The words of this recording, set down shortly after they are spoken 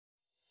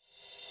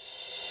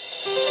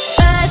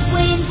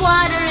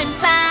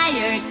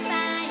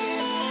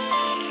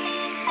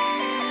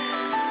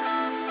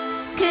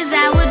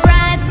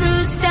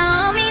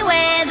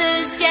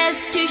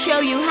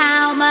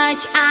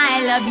I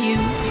love you.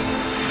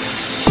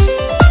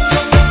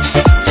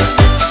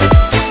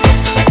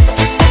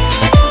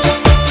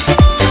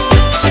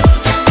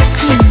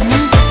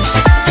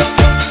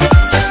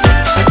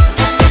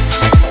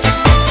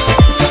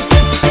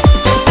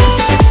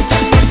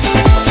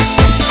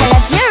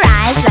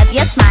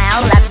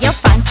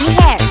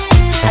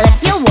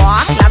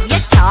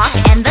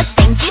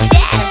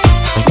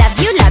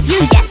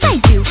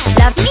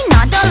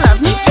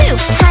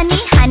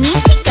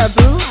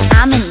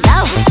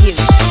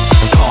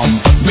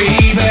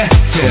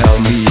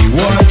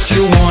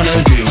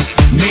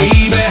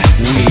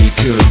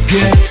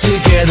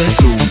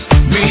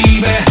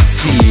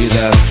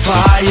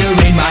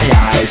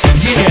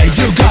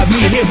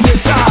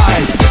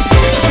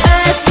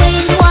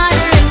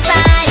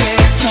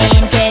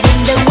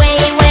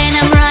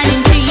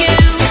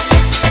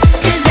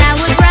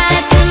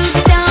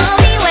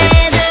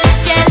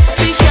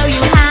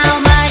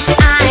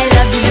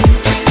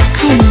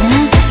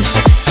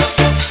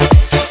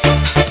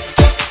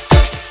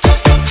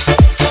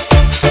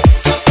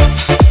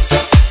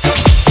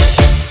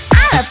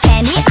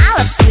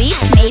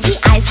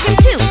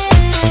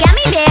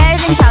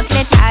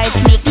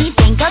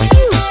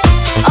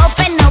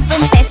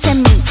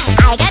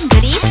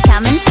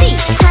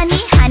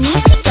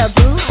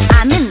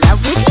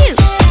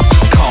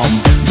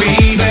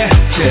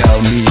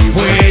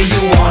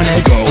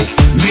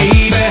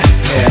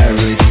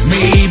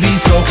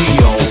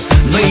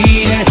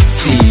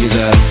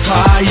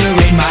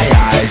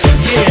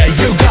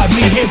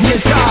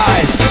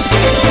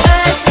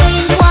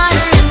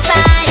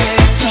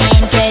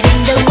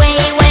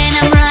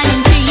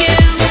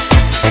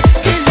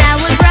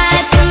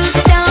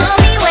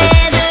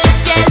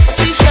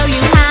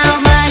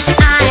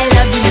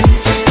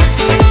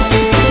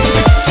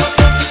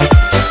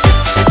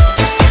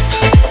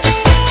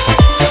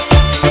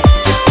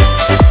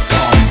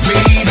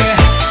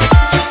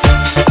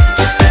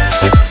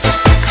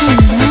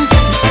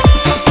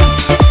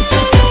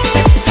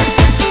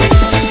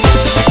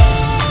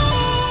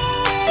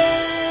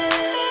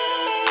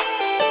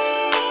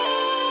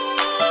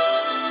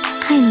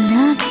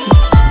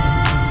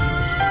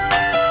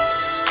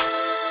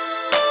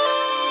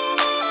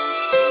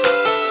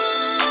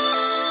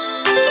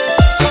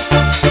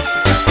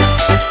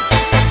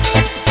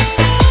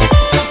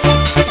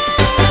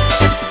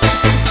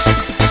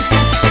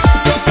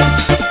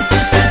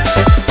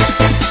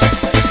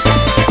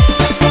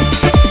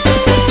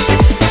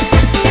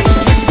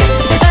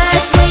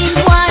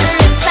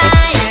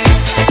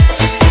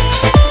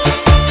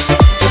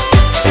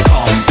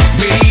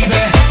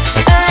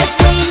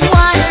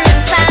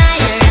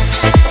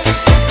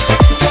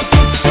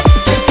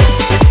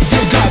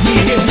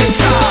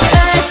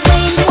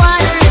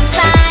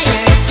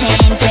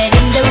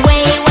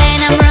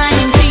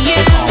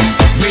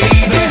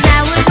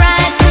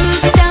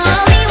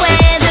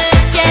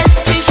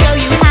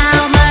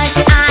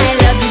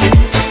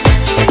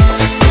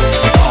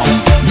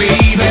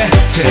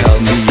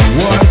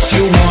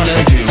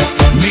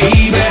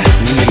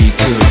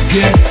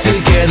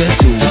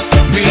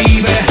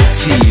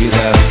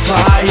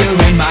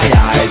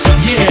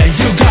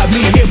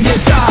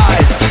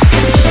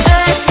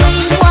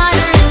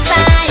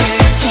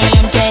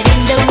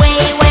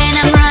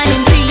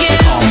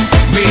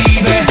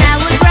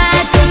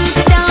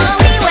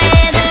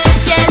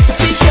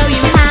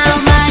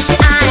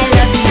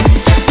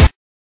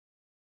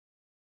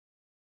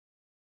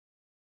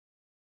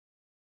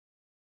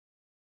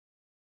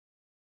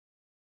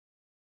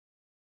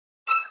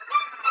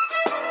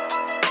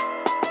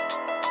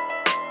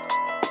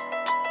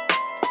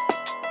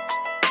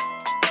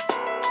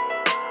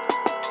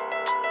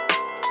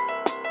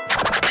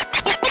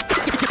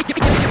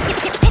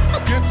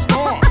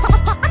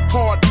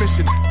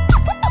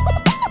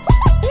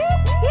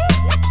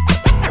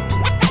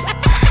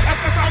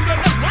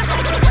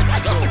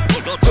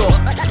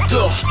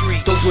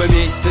 To złe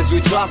miejsce,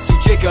 zły czas,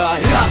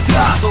 uciekaj. Raz,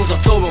 raz, chcą za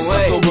tobą,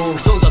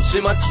 chcą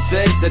zatrzymać ci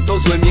serce. To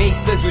złe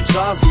miejsce, zły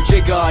czas,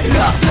 uciekaj.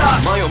 Raz,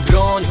 raz, mają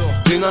broń,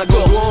 ty na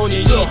go dłoni,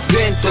 nic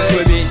więcej. To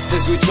złe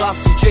miejsce, zły czas,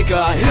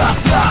 uciekaj. Raz,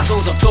 raz,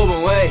 chcą za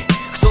tobą,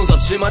 chcą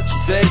zatrzymać ci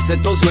serce.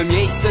 To złe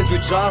miejsce, zły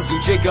czas,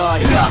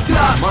 uciekaj. Raz,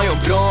 raz, mają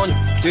broń,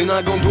 ty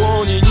na go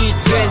dłoni,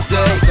 nic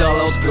więcej. Z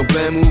dala od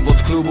problemów,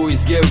 od klubu i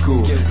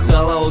zgiełku, z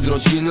dala od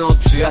rodziny, od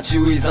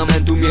przyjaciół i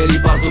zamętu. Mieli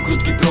bardzo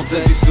krótki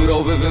proces i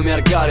surowy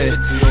wymiar kary.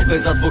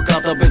 Bez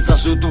adwokata, bez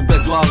zarzutów,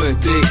 bez ławy.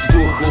 Tych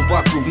dwóch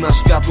chłopaków na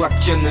światłach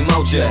w ciemnym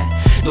aucie,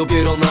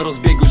 dopiero na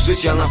rozbiegu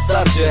życia, na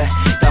starcie.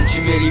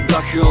 Tamci mieli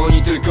blachy,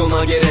 oni tylko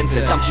nagie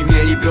ręce. Tamci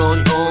mieli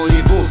broń,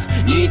 oni wóz,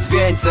 nic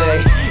więcej.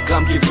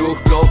 Klamki w ruch,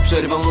 proch,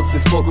 przerwał nocny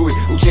spokój.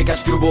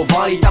 Uciekać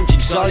próbowali, tamci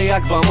grzali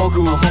jak w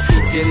amoku.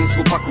 Z jednym z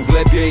chłopaków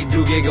lepiej,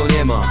 drugiego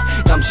nie ma.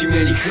 Tamci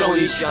mieli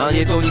chronić, a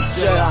nie do nich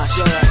strzelać.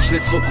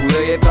 Śledztwo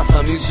kuleje,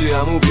 prasa milczy,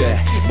 ja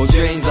mówię, bo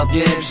dzień za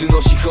dniem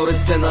przynosi chore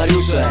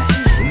scenariusze.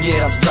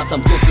 Nieraz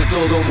wracam w nocy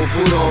do domu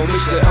furą.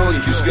 Myślę o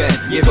nich, już wiem,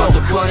 nie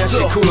warto kłaniać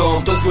się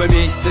kulą. To złe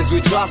miejsce,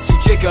 zły czas,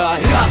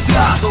 uciekaj.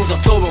 Raz, chcą za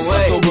tobą,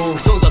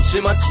 chcą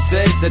zatrzymać ci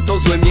serce. To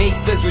złe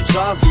miejsce, zły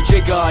czas,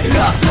 uciekaj.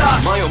 Raz,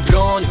 mają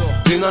broń,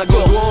 ty na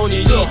go dłoni,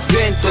 nic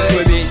więcej. To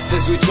złe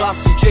miejsce, zły czas,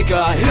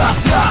 uciekaj. Raz,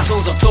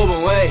 chcą za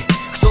tobą,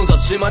 chcą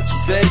zatrzymać ci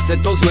serce.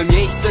 To złe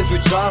miejsce, zły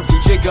czas,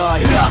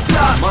 uciekaj. Raz,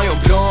 mają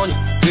broń,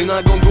 ty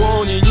na go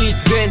dłoni,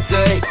 nic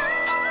więcej.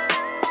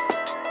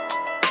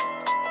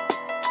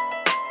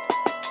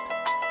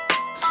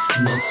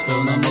 Noc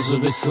pełna może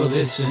być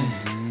słodyczy,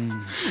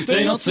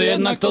 tej nocy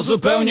jednak to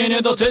zupełnie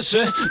nie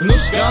dotyczy.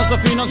 Nóżka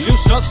zawinąć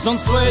już czas,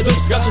 stąd swoje dób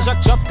skaczesz jak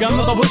czapka,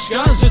 no to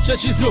buźka, życzę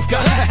ci zdrówka.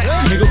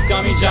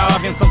 Migówka mi działa,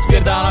 więc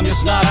odspierdalam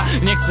już nara.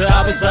 Nie chcę,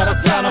 aby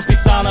zaraz rano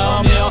pisano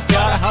o mnie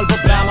ofiara. Albo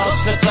brama od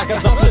szerczaka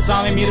za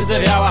plecami mi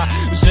rdzewiała.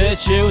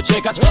 Żyć i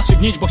uciekać, czy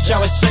gnić, bo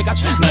chciałeś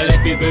czekać.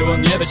 Najlepiej było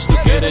nie być tu,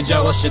 kiedy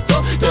działo się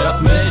to.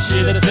 Teraz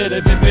myśli,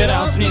 decydy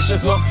wybierając mniejsze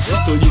zło.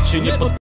 Tu nikt się nie pod...